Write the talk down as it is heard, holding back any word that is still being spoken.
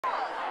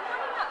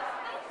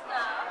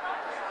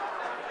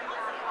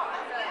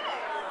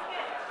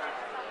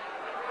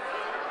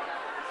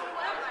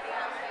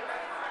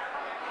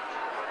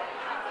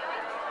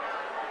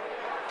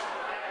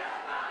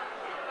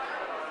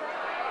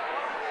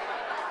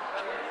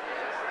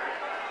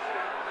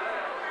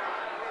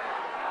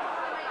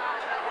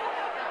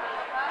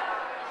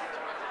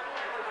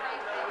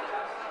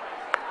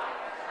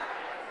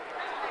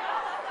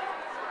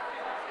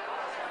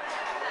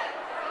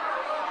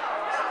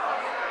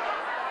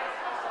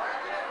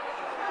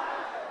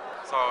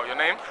So, your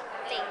name?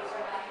 Lee.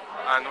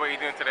 And what are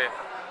you doing today?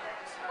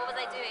 What was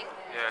I doing?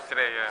 Yeah,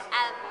 today, yeah.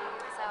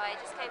 So I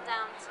just came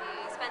down to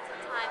spend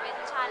some time with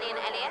Charlie and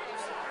Elliot.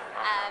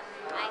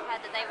 I heard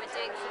that they were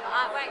doing some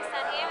artworks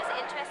down here. I was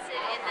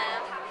interested in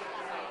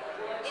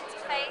the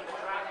interfaith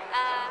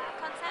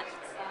concept.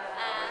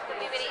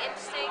 Could be really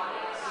interesting.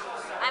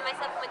 I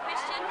myself am a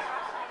Christian,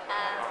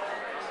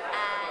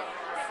 and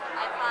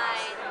I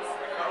find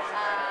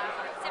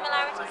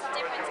similarities and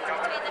differences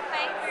between the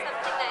faiths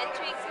something that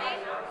intrigues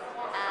me.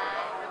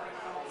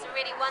 It's a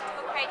really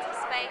wonderful creative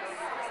space.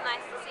 It's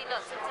nice to see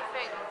lots of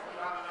different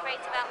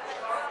creative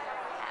outputs.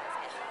 Yeah, it's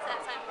good. So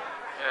that's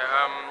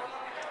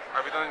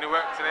Have you done any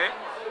work today?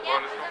 Yeah,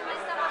 I've done my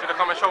stuff. Should I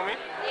come and show me?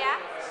 Yeah.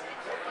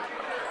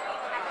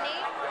 Happy.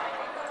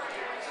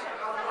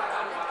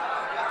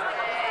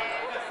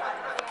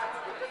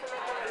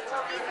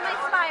 These are my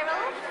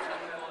spirals.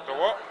 The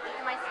what? These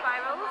are my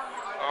spirals.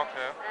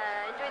 Okay.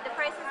 Enjoyed the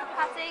process of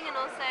cutting and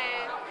also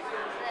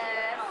the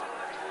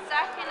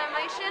circular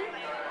motion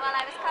while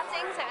I was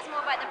cutting, so it was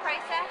more about the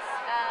process,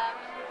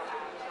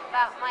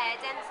 about my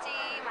identity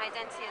as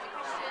a Christian.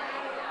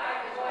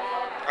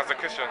 As a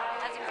Christian?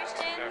 As a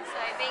Christian, Yeah. so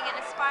being in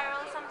a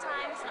spiral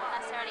sometimes, not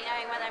necessarily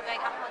knowing whether I'm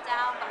going up or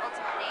down, but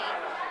ultimately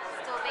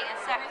still being a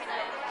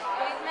circular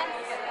movement.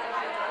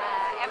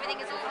 Everything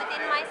is all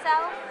within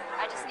myself.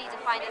 I just need to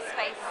find a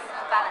space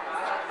of balance.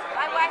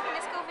 I work in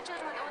a school for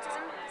children with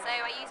autism, so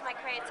I use my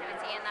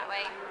creativity in that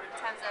way in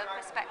terms of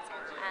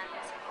perspective and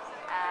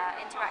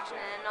interaction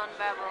in a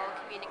non-verbal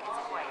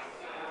communicative way.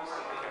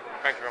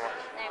 Thank you very much.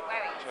 No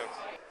worries. Cheers.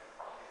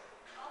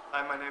 Hi,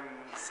 my name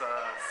is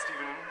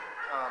Stephen.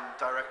 I'm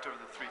director of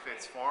the Three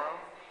Faiths Forum,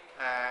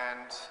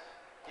 and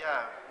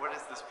yeah, what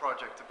is this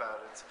project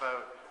about? It's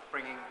about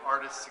bringing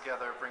artists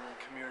together, bringing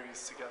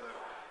communities together.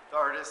 The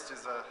artist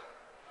is I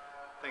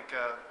think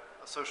a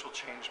social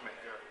change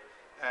maker,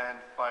 and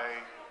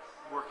by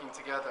working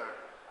together,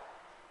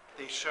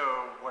 they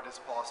show what is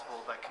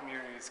possible, that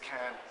communities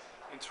can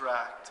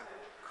interact and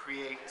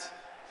create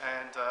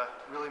and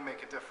really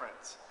make a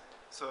difference.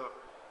 So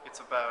it's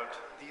about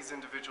these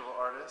individual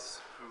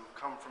artists who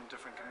come from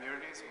different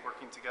communities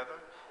working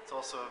together. It's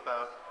also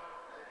about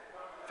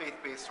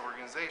faith-based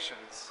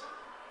organizations.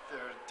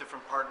 There are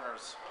different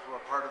partners who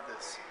are part of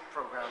this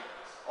program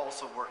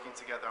also working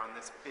together on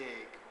this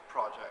big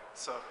project.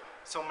 So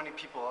many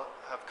people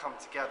have come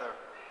together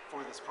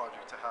for this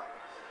project to happen.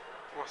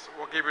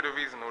 What gave you the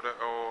reason or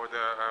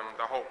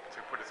the hope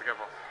to put it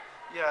together?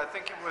 Yeah, I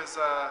think it was,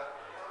 I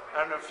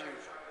don't know if you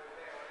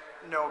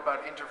know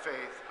about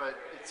interfaith, but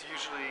it's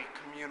usually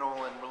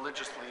communal and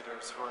religious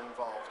leaders who are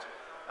involved.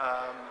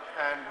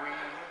 And we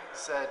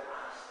said,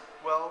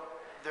 well,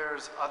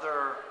 there's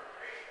other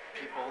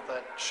people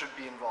that should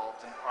be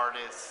involved, and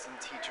artists and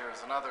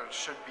teachers and others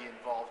should be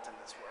involved in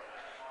this work.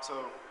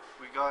 So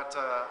we got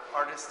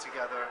artists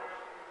together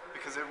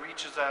because it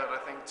reaches out, I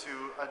think,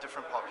 to a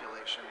different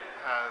population.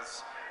 It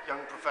has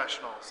young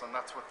professionals, and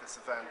that's what this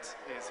event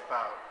is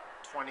about,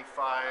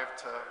 25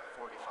 to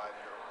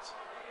 45-year-olds.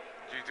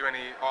 Do you do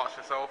any arts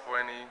yourself or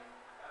any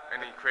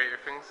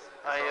creative things?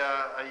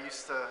 I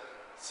used to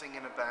sing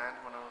in a band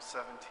when I was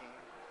 17,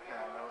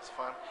 and that was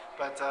fun.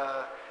 But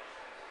I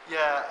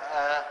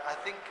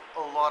think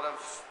a lot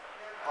of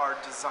our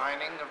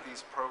designing of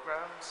these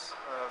programs,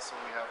 so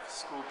we have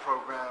school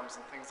programs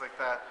and things like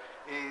that,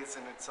 is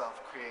in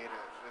itself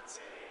creative. It's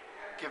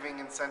giving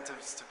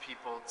incentives to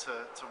people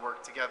to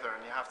work together,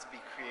 and you have to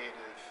be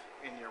creative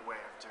in your way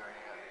of doing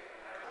it.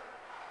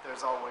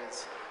 There's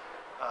always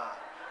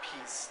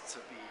peace to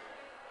be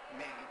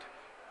made,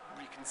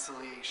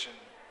 reconciliation,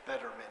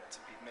 betterment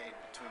to be made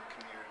between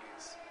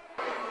communities.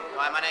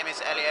 Hi, my name is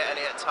Elliot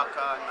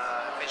Tucker. I'm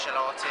a visual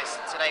artist.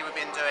 Today we've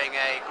been doing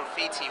a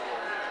graffiti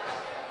wall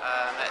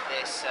at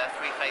this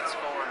Three Faiths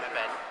Forum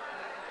event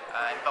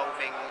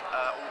involving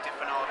all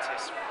different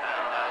artists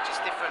and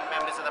just different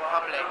members of the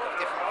public of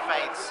different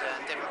faiths,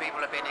 and different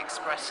people have been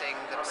expressing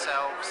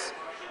themselves,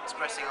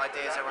 expressing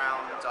ideas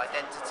around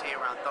identity,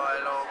 around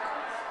dialogue,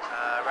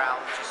 around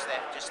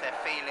just their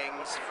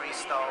feelings,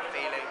 freestyle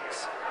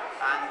feelings,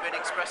 and been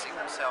expressing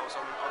themselves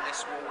on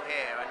this wall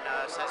here. And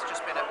so it's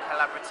just been a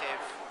collaborative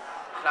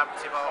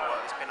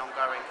artwork that's been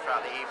ongoing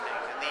throughout the evening.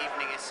 And the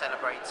evening is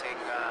celebrating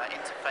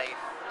interfaith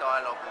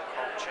dialogue and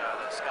culture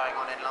that's going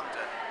on in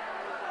London.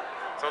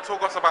 So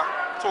talk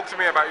to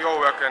me about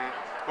your work and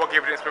what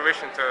gave you the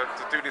inspiration to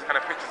do these kind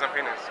of pictures and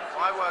paintings.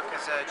 I work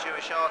as a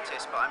Jewish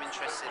artist, but I'm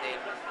interested in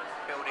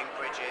building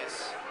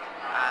bridges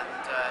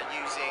and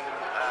using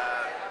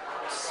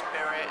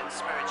spirit and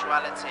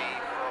spirituality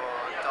for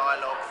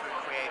dialogue through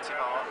creative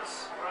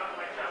arts,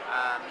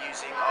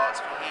 using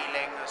arts for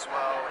healing as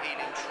well,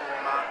 healing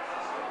trauma,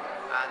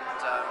 and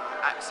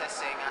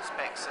accessing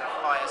aspects of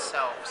higher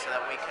self so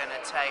that we can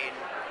attain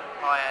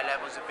higher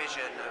levels of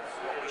vision of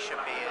what we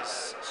should be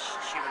as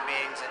human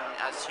beings and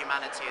as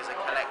humanity as a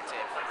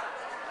collective.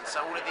 And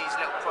so all of these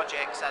little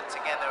projects add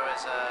together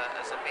as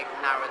a big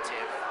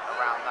narrative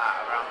around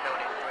that, around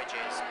building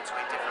bridges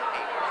between different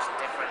peoples and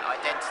different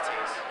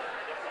identities.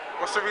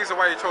 What's the reason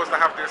why you chose to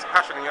have this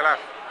passion in your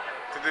life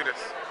to do this?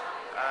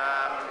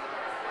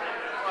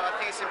 Well, I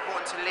think it's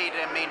important to lead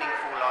a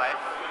meaningful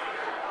life,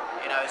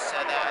 you know, so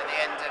that at the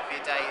end of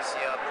your days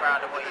you're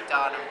proud of what you've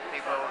done and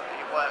you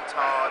worked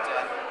hard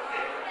and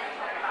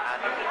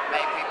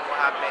made people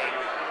happy,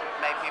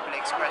 made people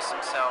express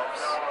themselves,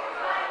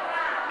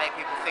 made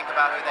people think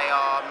about who they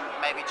are,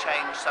 maybe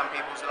change some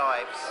people's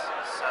lives.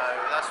 So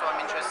that's what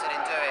I'm interested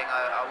in doing.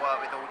 I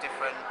work with all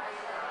different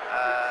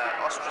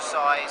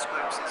ostracised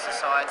groups in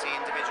society,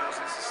 individuals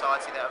in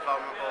society that are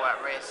vulnerable, at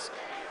risk,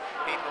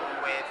 people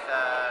with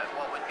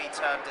what would be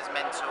termed as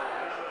mental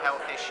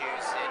health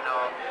issues in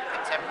our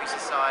contemporary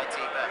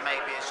society, but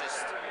maybe it's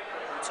just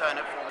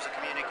alternate forms of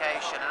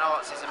communication. And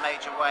arts is a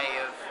major way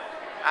of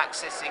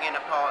accessing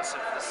inner parts of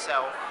the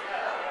self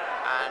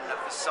and of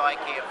the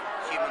psyche of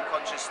human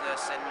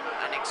consciousness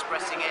and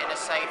expressing it in a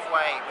safe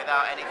way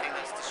without anything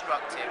that's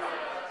destructive.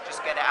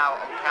 Just get it out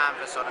on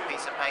canvas, on a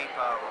piece of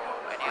paper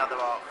or any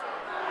other art form.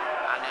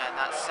 And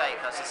that's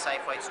safe, that's a safe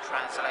way to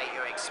translate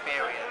your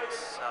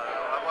experience. So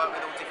I work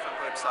with all different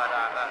groups like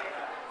that.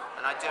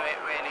 And I do it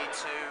really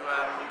to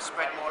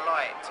spread more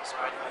light, to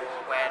spread more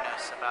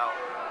awareness about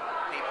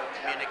people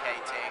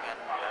communicating and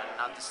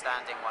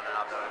understanding one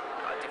another,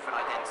 different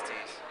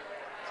identities.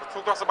 So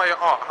talk to us about your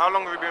art. How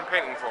long have you been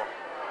painting for?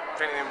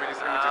 Painting in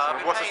religious images,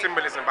 and what's the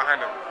symbolism behind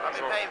them? I've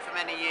been painting for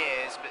many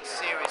years, but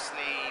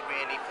seriously,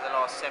 really for the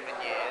last 7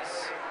 years.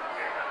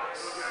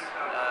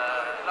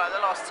 Like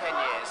the last 10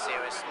 years,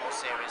 more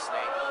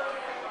seriously.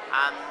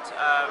 And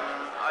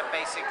I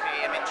basically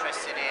am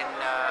interested in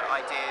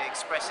idea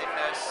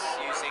expressiveness,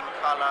 using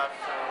colour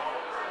for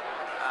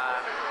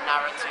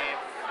narrative.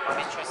 I'm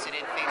interested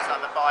in things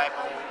like the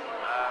Bible,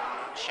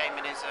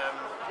 shamanism,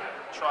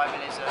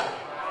 tribalism,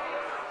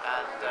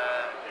 and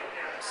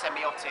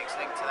semiotics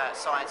linked to that,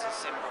 science and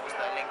symbols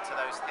that are linked to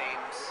those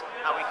themes,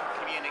 how we can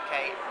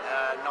communicate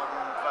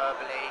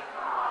non-verbally.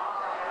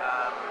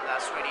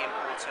 That's really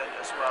important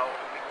as well,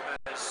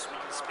 because we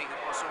can speak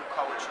across all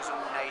cultures,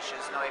 all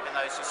nations, not even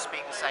those who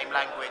speak the same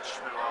language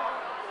through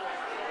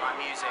our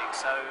music.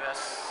 So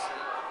that's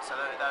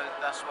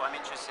what I'm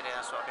interested in.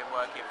 That's what I've been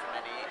working for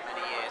many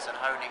years, and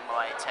honing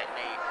my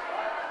technique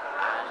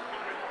and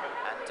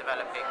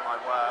developing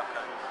my work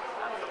and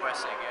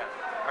progressing. Yeah.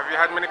 Have you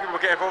had many people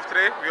get involved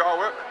today with your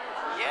artwork?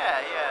 Yeah,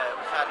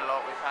 we've had a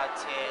lot. We've had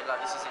here,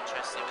 like, this is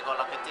interesting, we've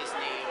got like a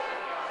Disney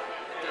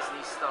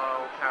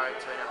style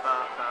character in a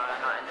burqa,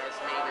 and there's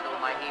me with all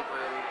my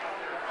Hebrew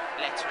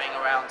lettering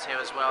around here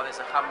as well.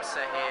 There's a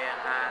Hamsa here,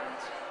 and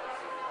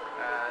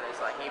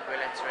there's like Hebrew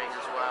lettering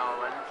as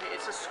well, and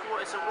it's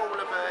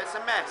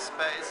a mess,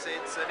 but it's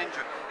an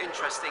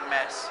interesting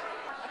mess.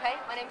 Okay,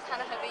 my name's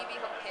Hannah Habibi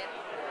Hopkin,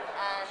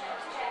 and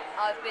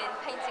I've been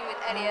painting with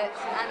Elliot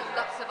and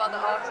lots of other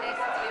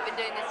artists. We've been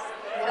doing this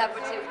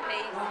collaborative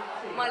piece.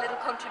 My little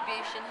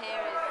contribution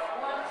here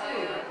is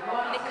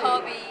a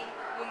niqabi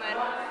woman.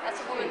 That's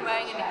a woman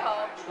wearing a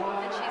niqab,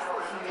 and she's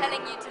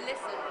telling you to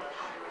listen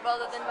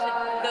rather than to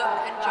look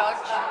and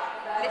judge.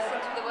 Listen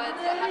to the words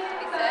that have to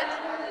be said.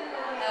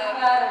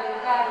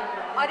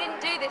 I didn't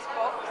do this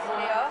box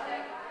here,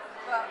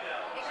 but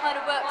it kind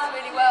of works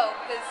really well,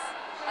 because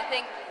I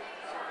think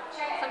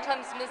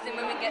sometimes Muslim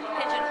women get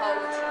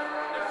pigeonholed,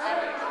 and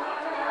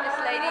this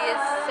lady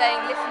is saying,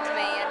 listen to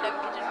me and don't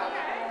pigeonhole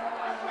me.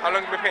 How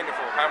long have you been painting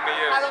for? How many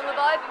years? How long have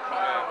I been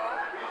painting for?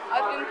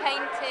 I've been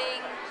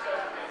painting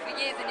for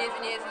years and years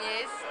and years and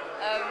years.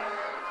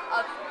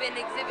 I've been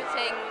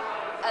exhibiting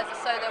as a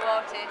solo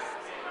artist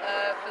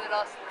for the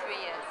last 3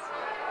 years.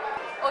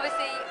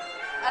 Obviously,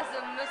 as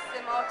a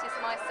Muslim artist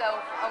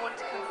myself, I want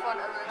to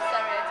confront a lot of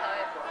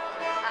stereotype,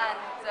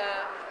 and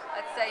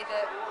I'd say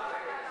that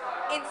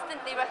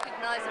instantly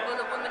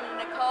recognisable, a woman in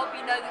a niqab,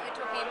 you know that you're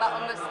talking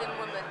about a Muslim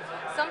woman.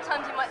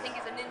 Sometimes you might think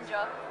it's a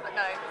ninja, but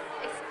no,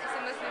 it's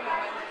a Muslim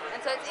woman, and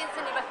so it's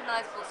instantly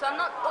recognisable. So I'm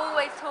not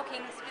always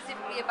talking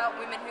specifically about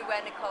women who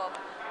wear niqab,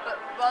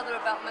 but rather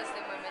about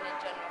Muslim women in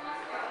general.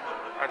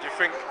 And do you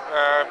think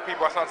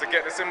people are starting to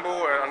get the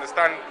symbol and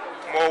understand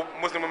more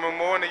Muslim women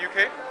more in the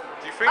UK?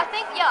 Do you think? I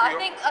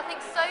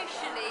think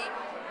socially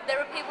there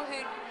are people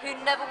who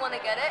never want to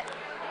get it.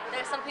 There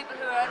are some people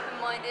who are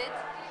open-minded.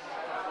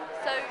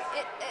 So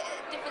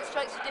different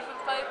strokes for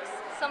different folks.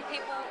 Some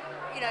people,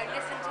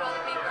 listen to other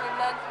people and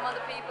learn from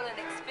other people and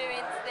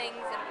experience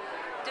things and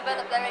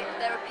develop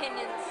their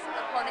opinions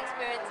upon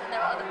experience, and there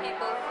are other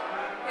people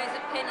whose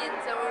opinions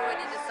are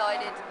already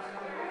decided,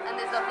 and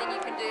there's nothing you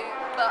can do,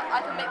 but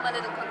I can make my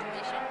little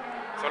contribution.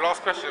 So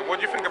last question, what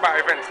do you think about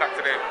events like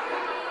today?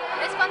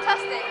 It's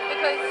fantastic,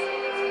 because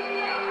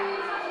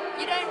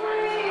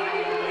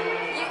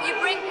you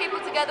bring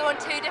people together on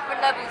two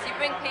different levels. You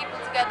bring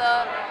people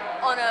together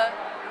on a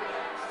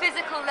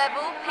physical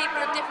level,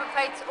 people of different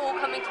faiths all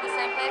coming to the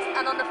same place,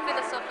 and on the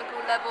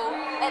philosophical level,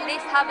 at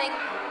least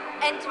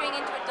entering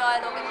into a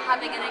dialogue and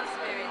having an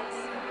experience.